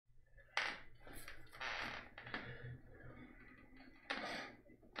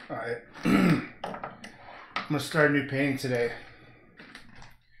Alright. I'm going to start a new painting today.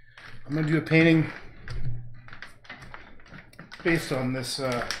 I'm going to do a painting based on this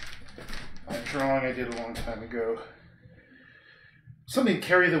drawing I did a long time ago. Something to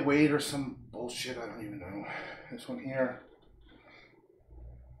carry the weight or some bullshit, I don't even know. This one here.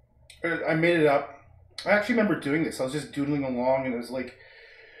 I made it up. I actually remember doing this. I was just doodling along and it was like,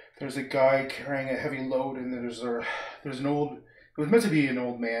 there's a guy carrying a heavy load and there's an old, it was meant to be an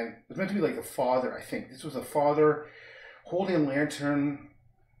old man. It was meant to be like the father, I think. This was a father holding a lantern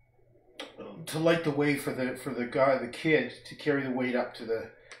to light the way for the kid to carry the weight up to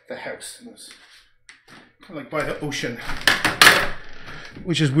the house. And it was kind of like by the ocean,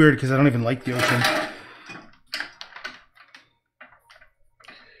 which is weird because I don't even like the ocean.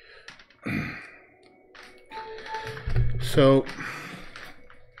 So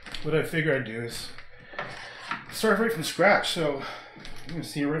what I figure I'd do is start right from scratch. So you're gonna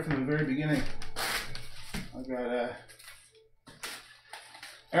see right from the very beginning. I've got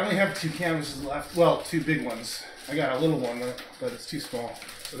I only have 2 canvases left. Well, 2 big ones. I got a little one, but it's too small.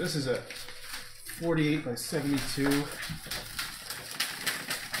 So this is a 48 by 72.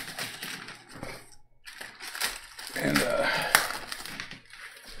 And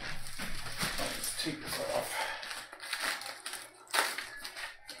let's take this off.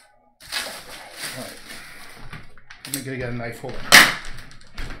 All right. I'm gonna get a knife holder.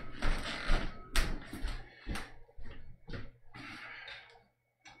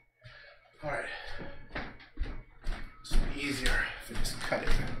 Alright, this will be easier if I just cut it.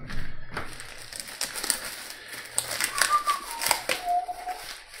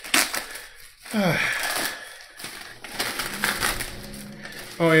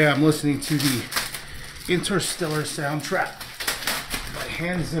 Oh yeah, I'm listening to the Interstellar soundtrack by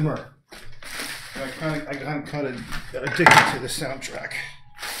Hans Zimmer. I kind of got addicted to the soundtrack.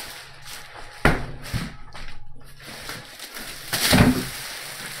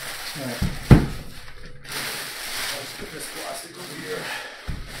 Alright. Let's put this plastic over here.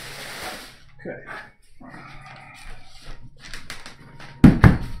 Okay.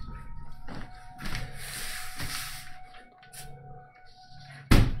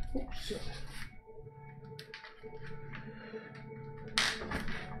 Oh, shit.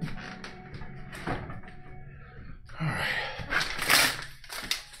 Alright.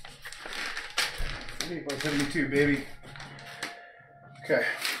 48 by 72, baby. Okay.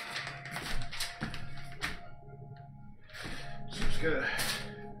 So just gotta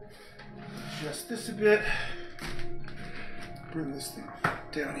adjust this a bit. Bring this thing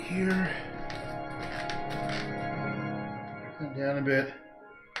down here. And down a bit.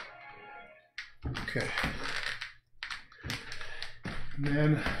 Okay. And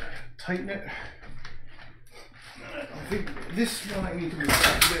then tighten it. I think this one I need to move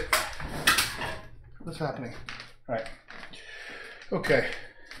back a bit. What's happening? Alright. Okay.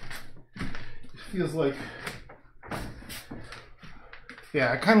 It feels like,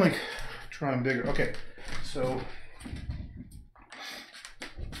 yeah, I kind of like trying bigger. Okay, so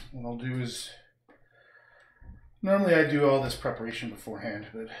what I'll do is, normally I do all this preparation beforehand,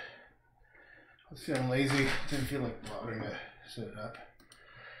 but I was feeling lazy, didn't feel like bothering to set it up.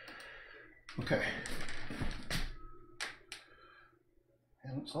 Okay.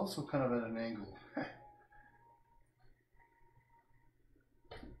 And it's also kind of at an angle.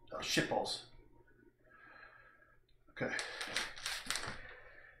 Oh, shitballs. Okay.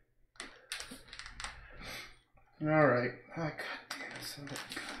 All right. Oh, God damn it.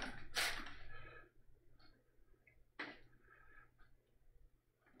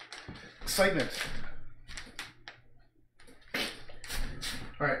 Excitement.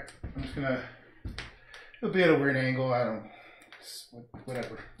 All right. I'm just gonna. It'll be at a weird angle. I don't.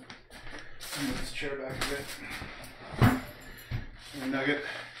 Whatever. I'm gonna move this chair back a bit. Nugget.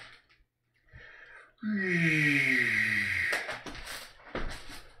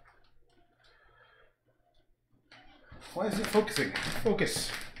 Why is it focusing?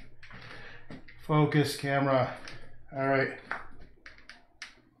 Focus. Focus, camera. All right.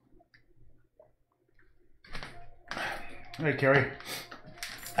 All right, Carrie.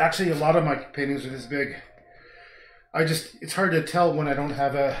 Actually, a lot of my paintings are this big. It's hard to tell when I don't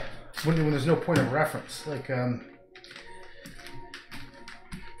have when there's no point of reference. Like,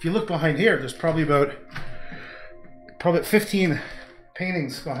 if you look behind here, there's probably about 15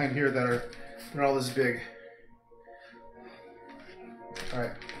 paintings behind here that are all this big. All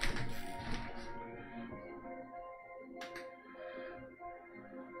right.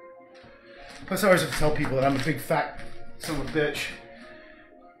 Plus, I always have to tell people that I'm a big fat son of a bitch.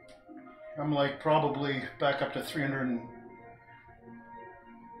 I'm like probably back up to 300 and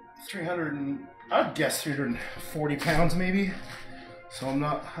 300 and I'd guess 340 pounds maybe. So I'm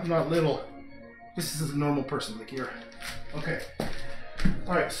not little. This is a normal person like you're. Okay.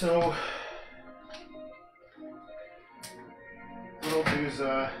 All right. So what I'll do is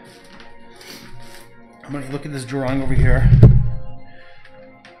I'm gonna look at this drawing over here.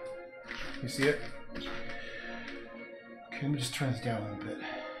 You see it? Okay, let me just turn this down a little bit.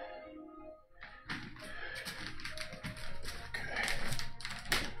 Okay.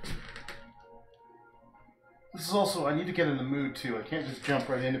 This is also, I need to get in the mood too. I can't just jump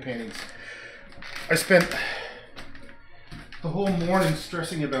right into paintings. I spent the whole morning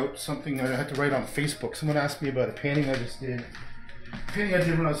stressing about something I had to write on Facebook. Someone asked me about a painting I just did. A painting I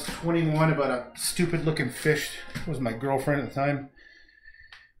did when I was 21 about a stupid looking fish. It was my girlfriend at the time.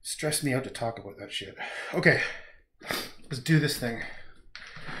 Stressed me out to talk about that shit. Okay, let's do this thing.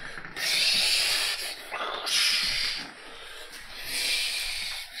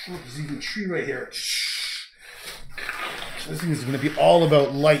 Oh, there's even a tree right here. This thing is going to be all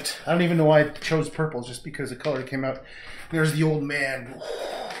about light. I don't even know why I chose purple, just because the color came out. There's the old man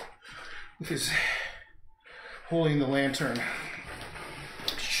with his holding the lantern.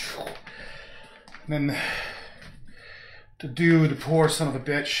 And then the poor son of a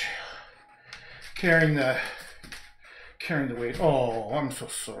bitch carrying the weight. Oh, I'm so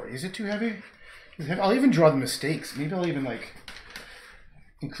sorry. Is it too heavy? I'll even draw the mistakes. Maybe I'll even like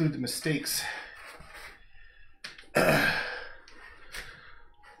include the mistakes.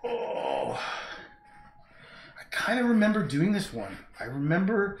 Oh, I kind of remember doing this one. I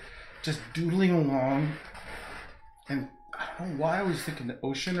remember just doodling along, and I don't know why I was thinking the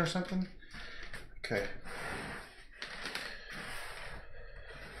ocean or something. Okay.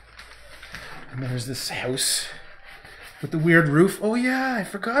 And there's this house with the weird roof. Oh yeah, I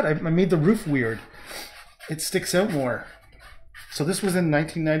forgot. I made the roof weird. It sticks out more. So this was in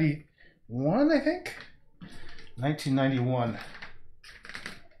 1991, I think? 1991.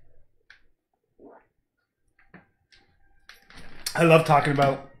 I love talking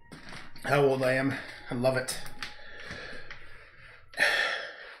about how old I am. I love it.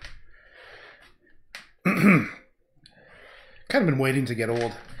 Kind of been waiting to get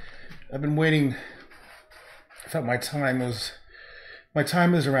old. I've been waiting. I thought my time is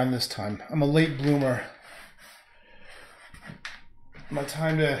around this time. I'm a late bloomer. My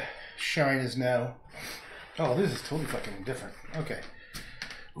time to shine is now. Oh, this is totally fucking different. Okay.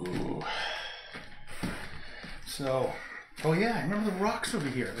 Ooh. So, oh yeah, I remember the rocks over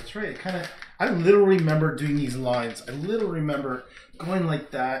here. That's right. I literally remember doing these lines. I literally remember going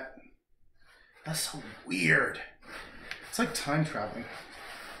like that. That's so weird. It's like time traveling.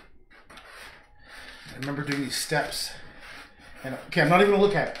 I remember doing these steps. And okay, I'm not even gonna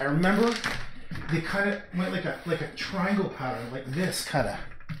look at it. I remember they kind of went like a triangle pattern, like this kind of.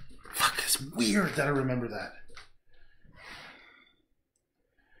 Fuck, it's weird that I remember that.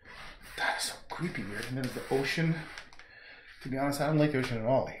 That is so creepy weird. And then the ocean. To be honest, I don't like the ocean at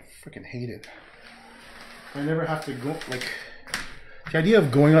all. I freaking hate it. I never have to go, like, the idea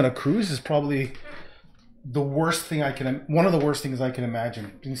of going on a cruise is probably the worst thing one of the worst things I can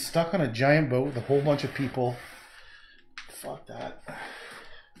imagine. Being stuck on a giant boat with a whole bunch of people. Fuck that.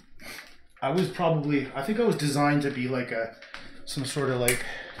 I think I was designed to be like some sort of like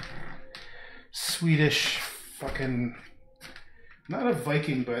Swedish fucking, not a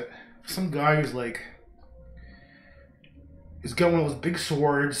Viking, but some guy who's like, he's got one of those big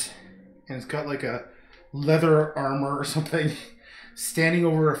swords and it's got like a leather armor or something standing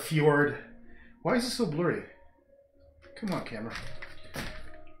over a fjord. Why is it so blurry? Come on, camera.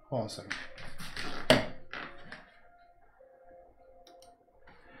 Hold on a second.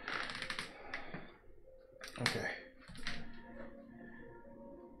 Okay.